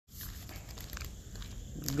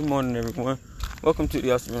Good morning, everyone. Welcome to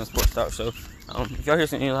the Austin Sports Talk Show. If y'all hear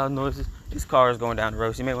some loud noises, this car is going down the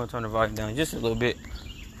road, so you may want to turn the volume down just a little bit.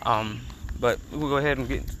 But we'll go ahead and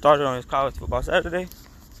get started on this college football Saturday.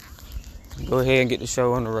 Go ahead and get the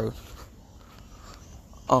show on the road.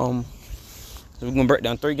 So we're gonna break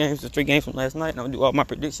down the 3 games from last night, and I'm gonna do all my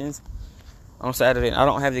predictions on Saturday. I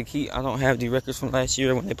don't have the records from last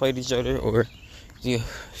year when they played each other, or the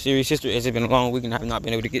series history, as it's been a long week and I have not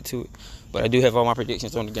been able to get to it. But I do have all my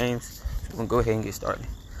predictions on the games. So we're going to go ahead and get started.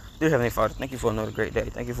 Dear Heavenly Father, thank you for another great day.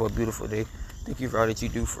 Thank you for a beautiful day. Thank you for all that you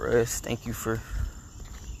do for us. Thank you for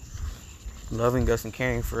loving us and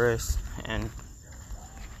caring for us. And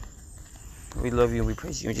we love you and we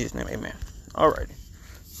praise you in Jesus' name. Amen. Alrighty.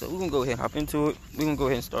 So we're going to go ahead and hop into it. We're going to go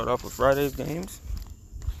ahead and start off with Friday's games.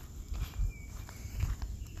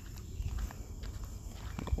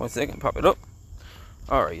 1 second. Pop it up.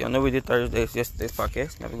 Alright, y'all know we did Thursdays, yesterday's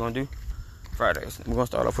podcast. Now we're going to do Fridays. We're going to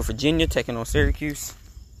start off with Virginia taking on Syracuse.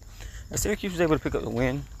 Now, Syracuse was able to pick up the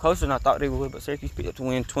win. Closer than I thought they would, but Syracuse picked up the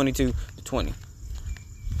win 22-20.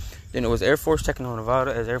 Then it was Air Force taking on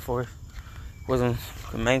Nevada, as Air Force was in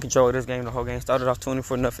the main control of this game. The whole game started off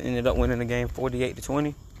 24-0, ended up winning the game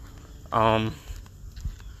 48-20.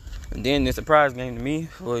 And then the surprise game to me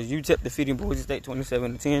was UTEP defeating Boise State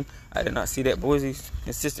 27-10. I did not see that. Boise's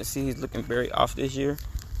consistency is looking very off this year,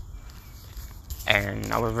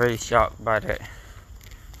 and I was very shocked by that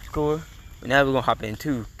score. But now we're gonna hop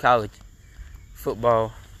into college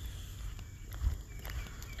football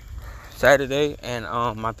Saturday, and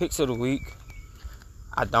my picks of the week.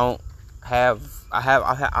 I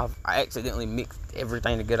accidentally mixed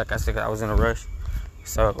everything together. Like I said, I was in a rush.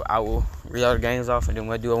 So I will read all the games off, and then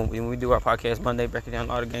when we do our podcast Monday, breaking down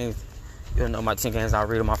all the games, you'll know my 10 games. I'll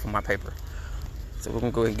read them off on my paper. So we're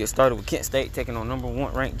going to go ahead and get started with Kent State taking on number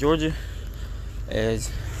 1 ranked Georgia. As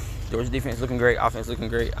Georgia defense looking great, offense looking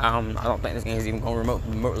great. I don't think this game is even going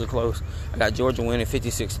remotely close. I got Georgia winning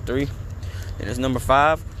 56-3. Then it's number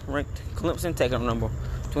 5 ranked Clemson taking on number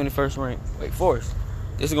 21st ranked Wake Forest.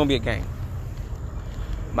 This is going to be a game.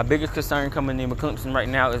 My biggest concern coming in with Clemson right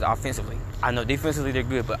now is offensively. I know defensively they're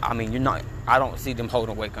good, but I don't see them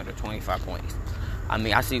holding Wake under 25 points.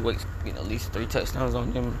 I see Wake getting at least 3 touchdowns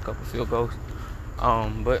on them, a couple field goals.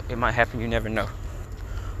 But it might happen, you never know.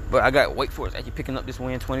 But I got Wake Forest actually picking up this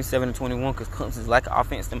win 27-21 because Clemson's lack of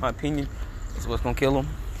offense, in my opinion, is what's going to kill them.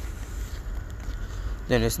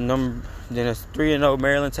 Then it's 3-0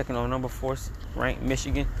 Maryland taking on number 4 ranked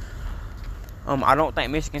Michigan. I don't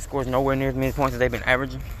think Michigan scores nowhere near as many points as they've been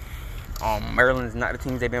averaging. Maryland is not the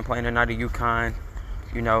teams they've been playing. They're not a UConn,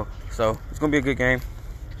 So it's going to be a good game.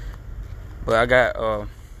 But I got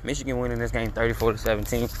Michigan winning this game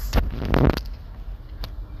 34-17.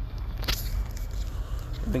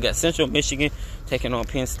 We got Central Michigan taking on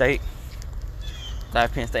Penn State.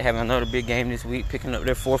 Penn State having another big game this week, picking up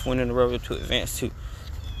their 4th win in a row to advance to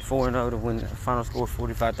 4-0 to win the final score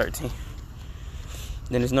 45-13.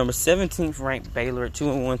 Then it's number 17th ranked Baylor at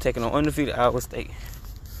 2-1 taking on undefeated Iowa State.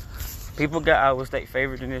 People got Iowa State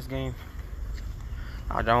favored in this game.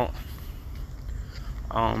 I don't.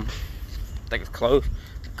 I think it's close.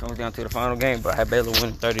 It comes down to the final game, but I have Baylor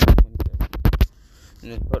winning 30-27.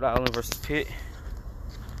 And it's Rhode Island versus Pitt.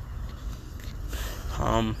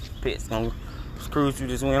 Pitt's gonna cruise through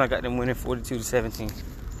this win. I got them winning 42-17.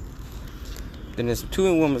 Then there's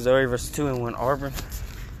 2-1 Missouri versus 2-1 Auburn.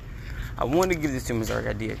 I wanted to give this to Missouri,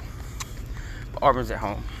 I did. But Auburn's at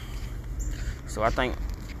home. So I think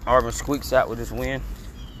Auburn squeaks out with this win.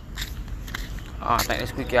 I think they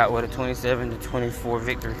squeak out with a 27-24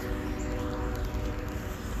 victory.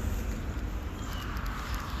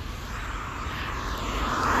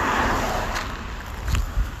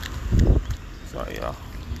 Sorry, y'all.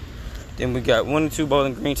 Then we got 1-2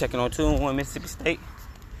 Bowling Green taking on 2-1 Mississippi State.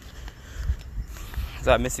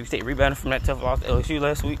 So Mississippi State rebounded from that tough loss to LSU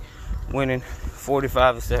last week, winning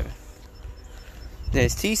 45-7. Then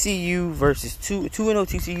it's TCU versus 2-0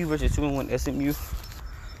 TCU versus 2-1 SMU.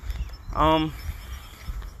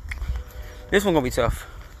 This one gonna be tough.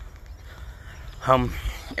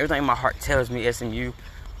 Everything in my heart tells me SMU,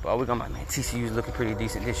 but we're gonna man, TCU's looking pretty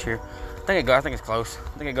decent this year. I think it's close.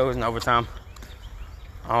 I think it goes in overtime.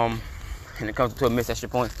 And it comes to a missed extra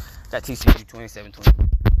point. Got TCU 27-20.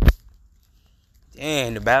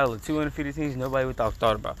 And the battle of 2 undefeated teams nobody would thought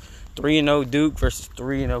about. 3-0 Duke versus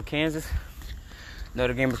 3-0 Kansas.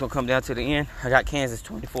 Another game is going to come down to the end. I got Kansas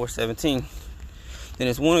 24-17. Then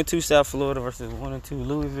it's 1-2 South Florida versus 1-2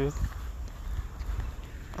 Louisville.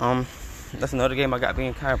 That's another game I got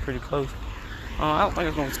being kind of pretty close. I don't think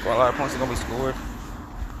it's going to score a lot of points. It's going to be scored.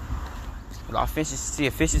 The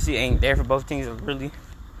efficiency ain't there for both teams, really.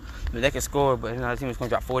 But they can score, but another team is going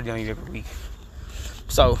to drop 40 on you every week.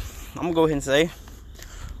 So, I'm going to go ahead and say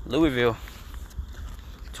Louisville,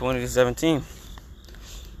 20-17.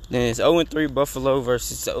 Then it's 0-3 Buffalo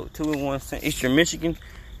versus 2-1 Eastern Michigan.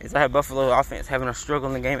 As I have Buffalo offense having a struggle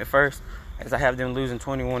in the game at first, as I have them losing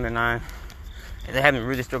 21-9. And they haven't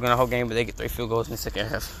really struggled the whole game, but they get 3 field goals in the second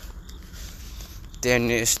half. Then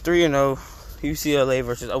it's 3-0 UCLA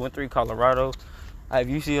versus 0-3 Colorado. I have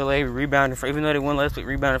UCLA rebounding even though they won last week,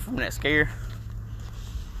 rebounding from that scare.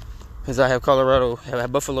 As I have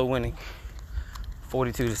have Buffalo winning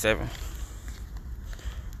 42-7.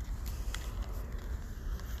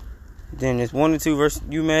 Then it's 1-2 versus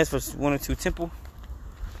UMass versus 1-2 Temple.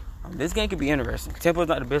 This game could be interesting. Temple's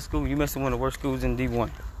not the best school. UMass is one of the worst schools in D1.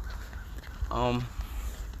 Let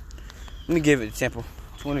me give it to Temple,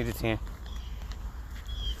 20-10.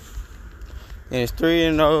 And it's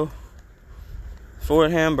 3-0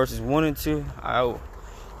 Fordham versus 1-2 Iowa.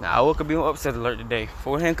 Now Iowa could be on upset alert today.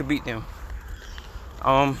 Fordham could beat them.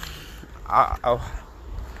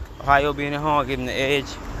 Ohio being at home, getting the edge,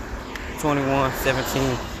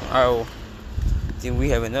 21-17 Iowa. Then we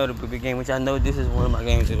have another big game, which I know this is one of my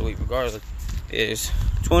games of the week, regardless. Is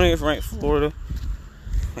 20th ranked Florida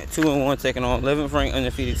at 2-1 taking on 11th ranked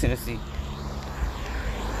undefeated Tennessee.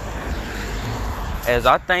 As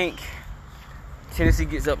I think Tennessee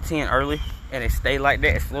gets up 10 early and they stay like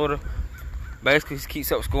that as Florida basically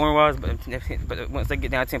keeps up scoring wise, but once they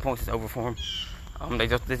get down 10 points, it's over for them. They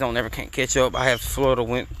don't ever can't catch up. I have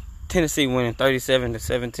Tennessee winning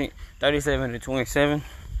 37-27.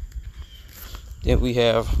 Then we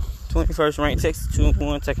have 21st ranked Texas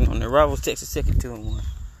 2-1 taking on their rivals Texas second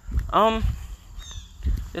 2-1.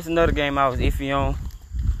 This is another game I was iffy on.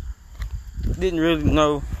 Didn't really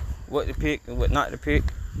know what to pick and what not to pick.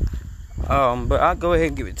 But I'll go ahead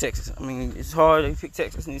and give it to Texas. I mean, it's hard to pick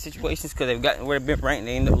Texas in these situations because they've gotten where they've been ranked and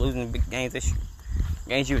they end up losing the big games.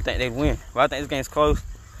 Games you would think they'd win. But I think this game's close.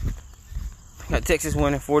 Got Texas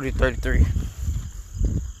winning 40-33.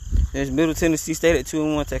 There's Middle Tennessee State at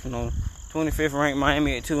 2-1 taking on 25th ranked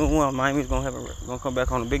Miami at 2-1. Miami's gonna come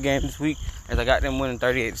back on a big game this week, as I got them winning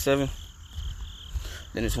 38-7.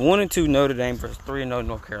 Then it's 1-2 Notre Dame versus 3-0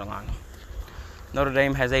 North Carolina. Notre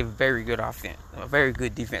Dame has a very good offense, a very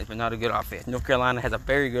good defense, but not a good offense. North Carolina has a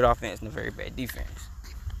very good offense and a very bad defense.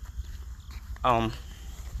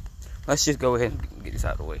 Let's just go ahead and get this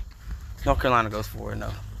out of the way. North Carolina goes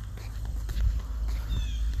 4-0.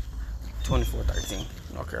 24-13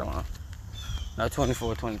 North Carolina. No,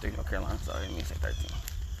 24-23 North Carolina. Sorry, I didn't mean to say 13.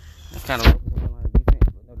 That's kind of North Carolina defense,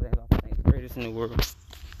 but Notre Dame's offense ain't the greatest in the world.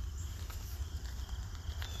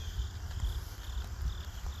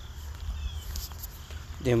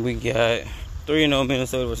 Then we got 3-0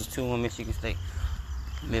 Minnesota versus 2-1 Michigan State.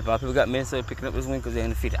 A lot of people got Minnesota picking up this win because they're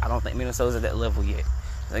undefeated. I don't think Minnesota's at that level yet.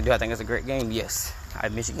 Do I think it's a great game? Yes. I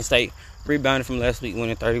have Michigan State rebounded from last week,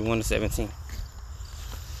 winning 31-17.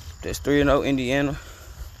 There's 3-0 Indiana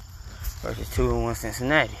versus 2-1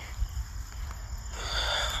 Cincinnati.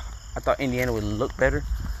 I thought Indiana would look better.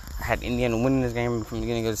 I had Indiana winning this game from the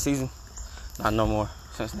beginning of the season. Not no more.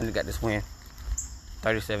 Cincinnati got this win,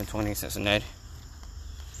 37-20 Cincinnati.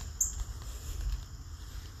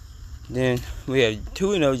 Then we have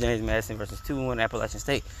 2-0 James Madison versus 2-1 Appalachian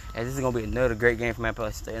State. And this is going to be another great game from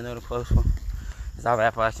Appalachian State, another close one. It's our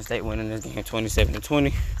Appalachian State winning this game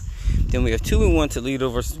 27-20. Then we have 2-1 Toledo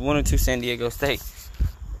versus 1-2 San Diego State.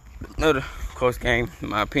 Another close game, in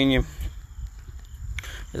my opinion.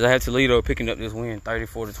 As I have Toledo picking up this win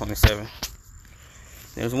 34-27.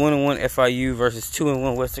 There's 1-1 FIU versus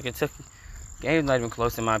 2-1 Western Kentucky. Game's not even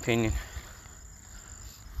close in my opinion.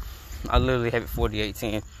 I literally have it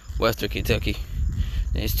 48-10. Western Kentucky.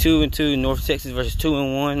 Then it's 2-2 North Texas versus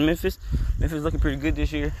 2-1 Memphis. Memphis looking pretty good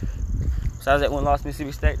this year. Besides that one loss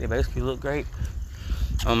Mississippi State, they basically look great.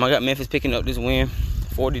 I got Memphis picking up this win,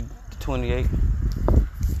 40-28.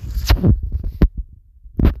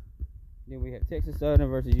 Then we have Texas Southern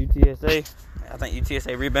versus UTSA. I think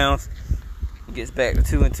UTSA rebounds and gets back to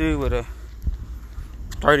 2-2 with a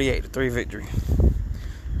 38-3 victory.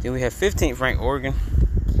 Then we have 15th ranked Oregon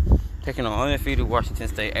taking on undefeated Washington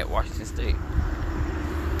State at Washington State.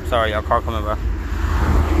 Sorry, y'all, car coming by.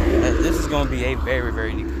 This is going to be a very,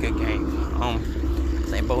 very good game.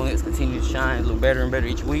 St. Bolinks continue to shine a little better and better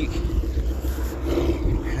each week.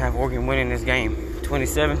 I have Oregon winning this game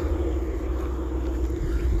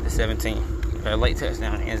 27-17. A late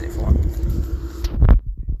touchdown ends it for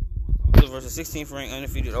versus 16th ranked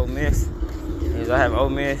undefeated Ole Miss. As I have Ole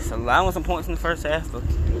Miss allowing some points in the first half, but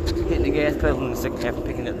hitting the gas pedal in the second half and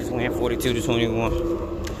picking up this win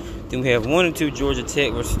 42-21. Then we have 1-2 Georgia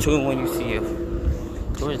Tech versus 2-1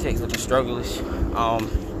 UCF. Georgia Tech's looking strugglish.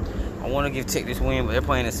 want to give Tech this win, but they're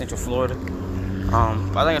playing in Central Florida.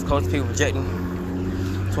 I think it's close to people projecting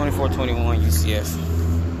 24-21 UCF.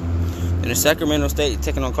 And the Sacramento State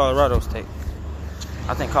taking on Colorado State.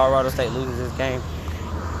 I think Colorado State loses this game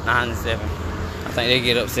 9-7. I think they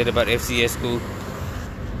get upset about the FCS school.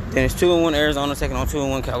 Then it's 2-1 Arizona taking on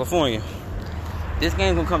 2-1 California. This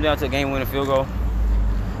game's gonna come down to a game-winning field goal.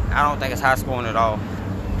 I don't think it's high scoring at all.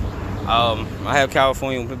 I have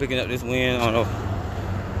California picking up this win on a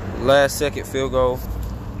last-second field goal,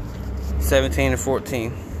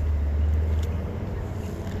 17-14.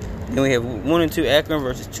 Then we have 1-2 Akron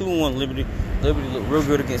versus 2-1 Liberty. Liberty looked real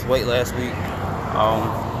good against Wake last week.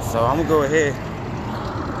 So I'm gonna go ahead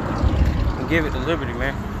and give it to Liberty,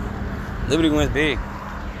 man. Liberty wins big,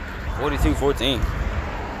 42-14.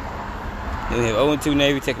 Then we have 0-2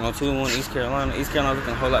 Navy taking on 2-1 East Carolina. East Carolina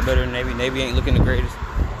looking a whole lot better than Navy. Navy ain't looking the greatest.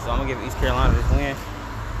 So I'm going to give East Carolina this win,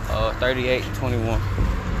 38-21.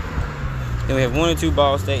 Then we have 1-2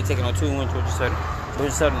 Ball State taking on 2-1 Georgia Southern.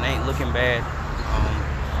 Georgia Southern ain't looking bad.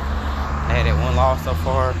 They had that one loss so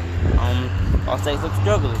far. Ball State look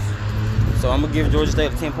strugglers. So I'm going to give Georgia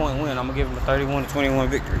State a 10-point win. I'm going to give them a 31-21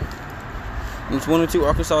 victory. And it's 1-2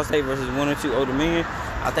 Arkansas State versus 1-2 Old Dominion.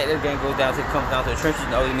 I think this game comes down to the trenches.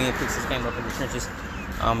 And Old Dominion picks this game up in the trenches.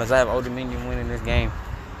 As I have Old Dominion winning this game,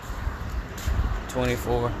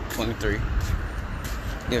 24-23.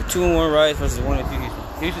 You have 2-1 Rice versus 1-2 Houston.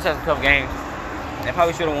 Houston's had some tough games. They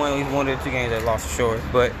probably should have won at least one of the two games they lost for sure.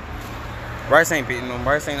 But Rice ain't beating them.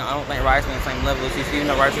 I don't think Rice is on the same level as Houston. Even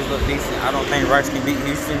though Rice look decent, I don't think Rice can beat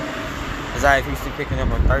Houston. As I have Houston picking up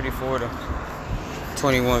a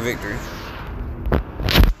 34-21 victory.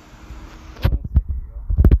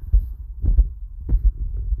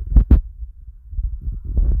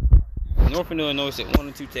 Northern Illinois is at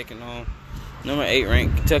 1-2 taking on number 8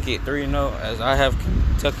 ranked Kentucky at 3-0. As I have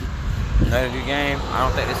Kentucky, another good game. I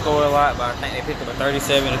don't think they scored a lot, but I think they picked up a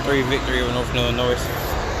 37-3 victory over Northern Illinois.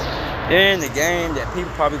 Then the game that people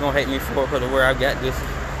probably gonna hate me for because of where I got this,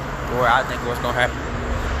 where I think what's gonna happen.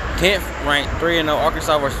 Kent ranked 3-0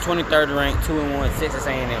 Arkansas versus 23rd ranked 2-1 Texas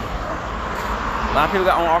A&M. A lot of people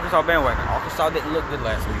got on Arkansas bandwagon. Arkansas didn't look good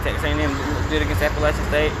last week. Texas A&M didn't look good against Appalachian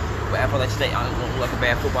State. But Appalachian State don't look like a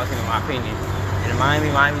bad football team in my opinion. And Miami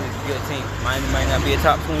is a good team. Miami might not be a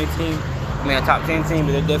top 20 team. I mean a top 10 team,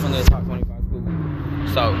 but they're definitely a top 25 school.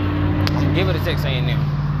 So I'm gonna give it to Texas A&M.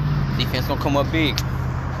 Defense gonna come up big.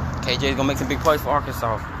 KJ's gonna make some big plays for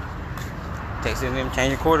Arkansas. Texas A&M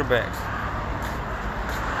changing quarterbacks.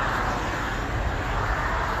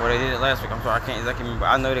 Well, they did it last week. I'm sorry, I can't exactly remember.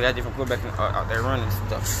 I know they got different quarterbacks out there running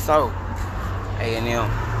stuff. So A&M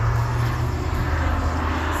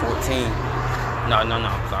 14. No.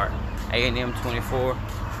 Sorry. A&M 24.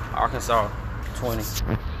 Arkansas 20.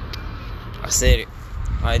 I said it.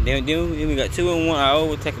 All right, then we got 2-1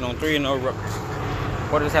 Iowa taking on 3-0 Rutgers.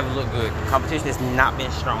 What does have to look good? Competition has not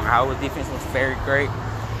been strong. Iowa's defense was very great,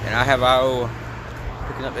 and I have Iowa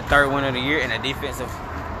picking up the 3rd win of the year in a defensive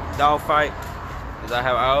dogfight. As I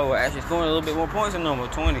have Iowa actually scoring a little bit more points than normal,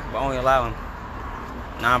 20, but only allowing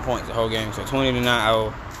 9 points the whole game. So 20-9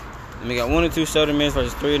 Iowa. Then we got 1-2 Southern Miss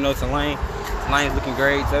versus 3-0 Tulane. Tulane's looking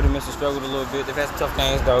great. Southern Miss has struggled a little bit. They've had some tough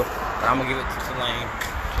games though, but I'm gonna give it to Tulane,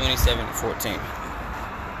 27-14.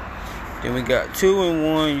 Then we got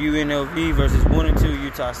 2-1 UNLV versus 1-2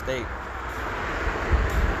 Utah State.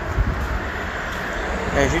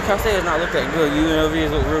 As Utah State has not looked that good, UNLV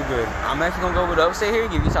has looked real good. I'm actually gonna go with the upset here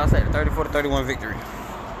and give Utah State a 34-31 victory.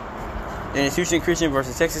 Then it's Houston Christian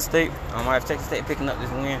versus Texas State. I have Texas State picking up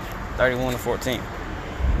this win, 31-14.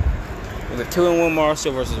 We got 2-1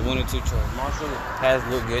 Marshall versus 1-2 Troy. Marshall has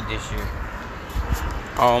looked good this year.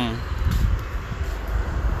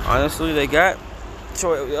 Honestly, they got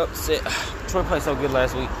Troy upset. Troy played so good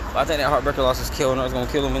last week, but I think that heartbreaker loss is killing them. It's gonna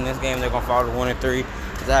kill them in this game. They're gonna fall to 1-3.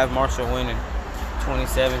 Cause I have Marshall winning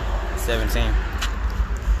 27-17.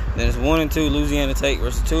 Then it's 1-2 Louisiana Tech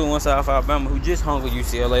versus 2-1 South Alabama, who just hung with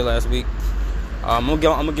UCLA last week. I'm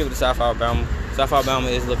gonna give it to South Alabama. South Alabama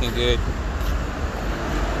is looking good.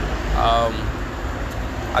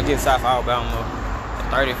 I give South Alabama a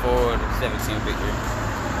 34-17 victory.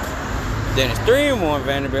 Then it's 3-1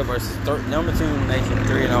 Vanderbilt versus number 2 in the nation,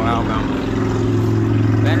 3-0 Alabama.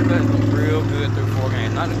 Vanderbilt's been real good through 4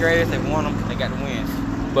 games. Not the greatest, they won them, they got the wins.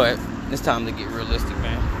 But it's time to get realistic,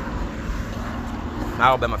 man.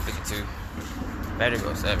 Alabama 52.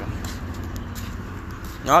 Vanderbilt 7.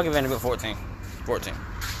 No, I'll give Vanderbilt 14. 14.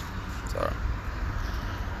 Sorry.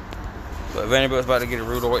 But Vanderbilt's about to get a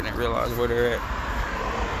rude awakening and realize where they're at.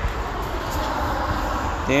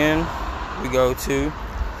 Then we go to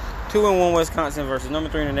 2-1 Wisconsin versus number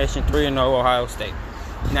 3 in the nation, 3-0 Ohio State.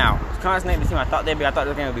 Now, Wisconsin ain't the team I thought they'd be. I thought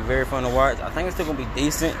this game would be very fun to watch. I think it's still going to be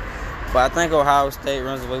decent. But I think Ohio State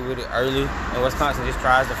runs away with it early. And Wisconsin just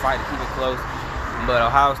tries to fight to keep it close. But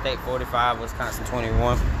Ohio State 45, Wisconsin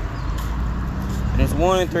 21. And it's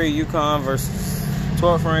 1-3 UConn versus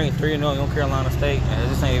 12th ranked 3-0 North Carolina State.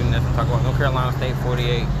 This ain't even nothing to talk about. North Carolina State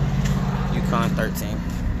 48, UConn 13.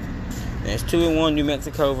 And it's 2-1 New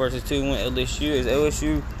Mexico versus 2-1 LSU. As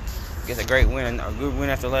LSU gets a great win, a good win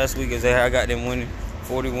after last week. As I got them winning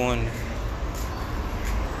 41-24.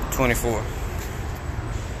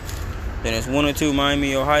 Then it's 1-2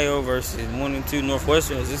 Miami, Ohio versus 1-2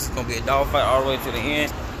 Northwestern. This is going to be a dogfight all the way to the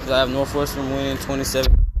end. So I have Northwestern winning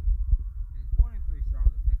 27.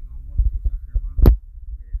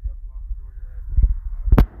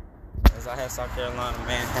 As I had South Carolina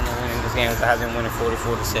manhandling winning this game, as I have them winning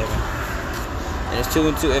 44-7. And it's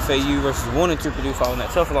 2-2 FAU versus 1-2 Purdue following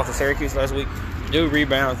that tough loss to Syracuse last week. Purdue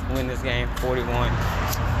rebounds, win this game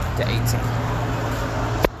 41-18.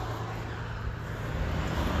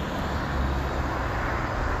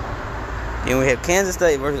 Then we have Kansas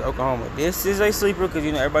State versus Oklahoma. This is a sleeper because,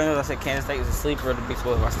 everybody knows I said Kansas State was a sleeper of the Big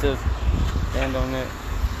 12. I still stand on that.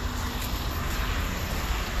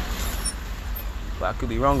 But I could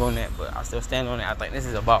be wrong on that, but I still stand on it. I think this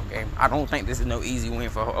is a ball game. I don't think this is no easy win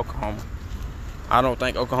for Oklahoma. I don't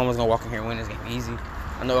think Oklahoma's going to walk in here and win this game easy.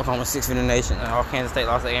 I know Oklahoma's 6th in the nation, and all Kansas State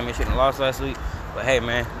lost that game. They shouldn't have lost last week. But, hey,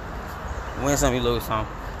 man, win some, you lose some.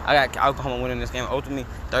 I got Oklahoma winning this game ultimately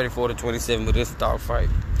 34-27, but it's a dogfight.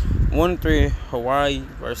 1-3 Hawaii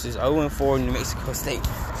versus 0-4 New Mexico State.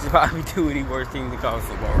 This is probably two of the worst teams in college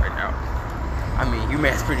football right now. I mean,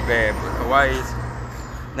 UMass's pretty bad, but Hawaii's,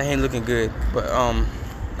 they ain't looking good. But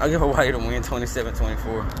I'll give Hawaii to win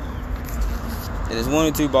 27-24. It is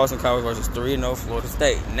 1-2 Boston College versus 3-0 Florida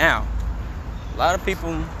State. Now, a lot of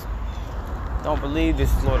people don't believe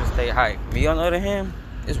this Florida State hype. Me, on the other hand,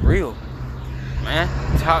 it's real. Man,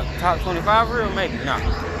 top 25 real? Maybe not.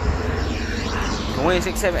 Can win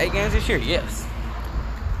 6, 7, 8 games this year? Yes.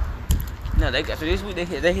 Now, after this week, they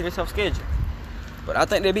hit a tough schedule. But I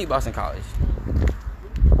think they beat Boston College.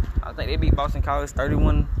 I think they beat Boston College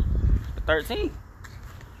 31-13.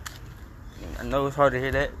 I know it's hard to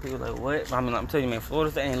hear that. People are like, what? I mean, I'm telling you, man,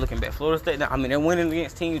 Florida State ain't looking bad. Florida State, now, I mean, they're winning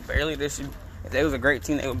against teams barely. If they was a great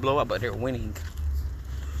team, they would blow up, but they're winning.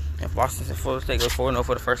 And Boston and Florida State go 4-0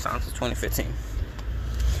 for the first time since 2015.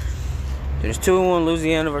 There's 2-1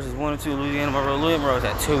 Louisiana versus 1-2 Louisiana Monroe. Louisiana Monroe's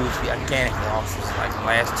had 2 gigantic losses, like the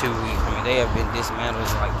last 2 weeks. I mean, they have been dismantled.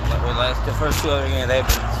 The first 2 other games, they've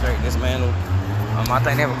been straight dismantled. I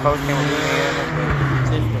think they have a coach game with Louisiana, but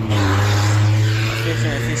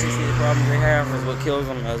efficiency, the problems they have is what kills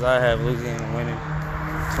them. As I have Louisiana winning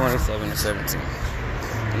 27-17.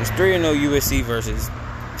 And it's 3-0 USC versus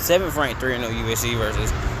 7th ranked 3-0 USC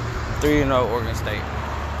versus 3-0 Oregon State.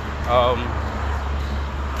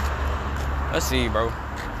 Let's see, bro.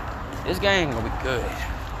 This game gonna be good.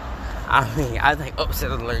 I mean, I think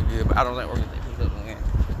upset alert good, but I don't think Oregon State picks up the win.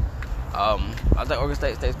 I think Oregon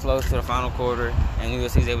State stays close to the final quarter, and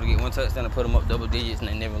USC's able to get 1 touchdown and put them up double digits, and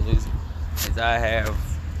they never lose it. As I have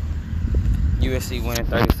USC winning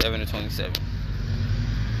 37-27.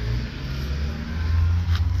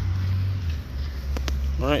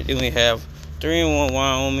 All right, then we have 3-1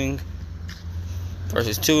 Wyoming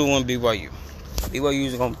versus 2-1 BYU.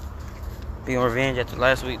 BYU's gonna be on revenge after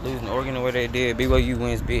last week losing to Oregon the way they did. BYU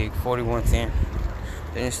wins big, 41-10.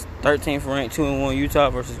 Then it's 13th ranked 2-1 Utah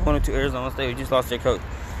versus 1-2 Arizona State. We just lost their coach.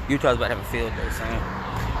 Utah's about to have a field day, son.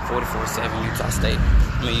 44-7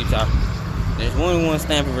 Utah. There's 1-1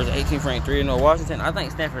 Stanford versus 18th ranked 3-0 Washington. I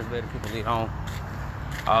think Stanford's better. People lead on.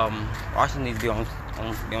 Washington needs to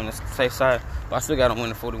be on the safe side. But I still got them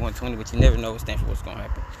winning 41-20. But you never know with Stanford what's gonna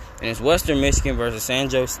happen. And it's Western Michigan versus San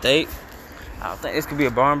Jose State. I don't think this could be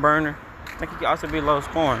a barn burner. I think it could also be low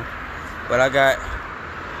scoring. But I got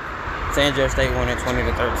San Jose State winning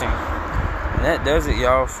 20-13. And that does it,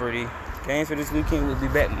 y'all, for the games for this weekend. We'll be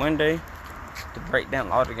back Monday to break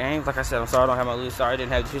down all the games. Like I said, I'm sorry I don't have my list. Sorry I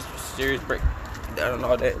didn't have the series break down and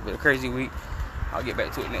all that. It's been a crazy week. I'll get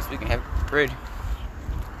back to it next week and have it ready.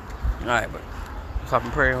 Alright, but let's hop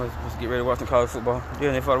and pray. Let's get ready to watch some college football.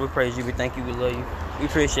 Dear Heavenly Father, we praise you. We thank you. We love you. We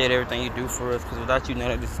appreciate everything you do for us, because without you,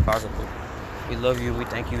 none of this is possible. We love you. We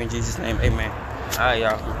thank you in Jesus' name. Amen. Alright,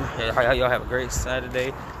 y'all. Y'all have a great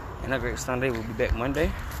Saturday and a great Sunday. We'll be back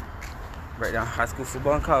Monday. Break down high school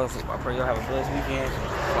football and college football. I pray y'all have a blessed weekend.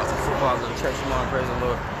 Watch some football. Go to church tomorrow. Praise the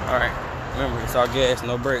Lord. Alright. Remember, it's all gas,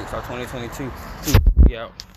 no brakes. All 2022. Be out.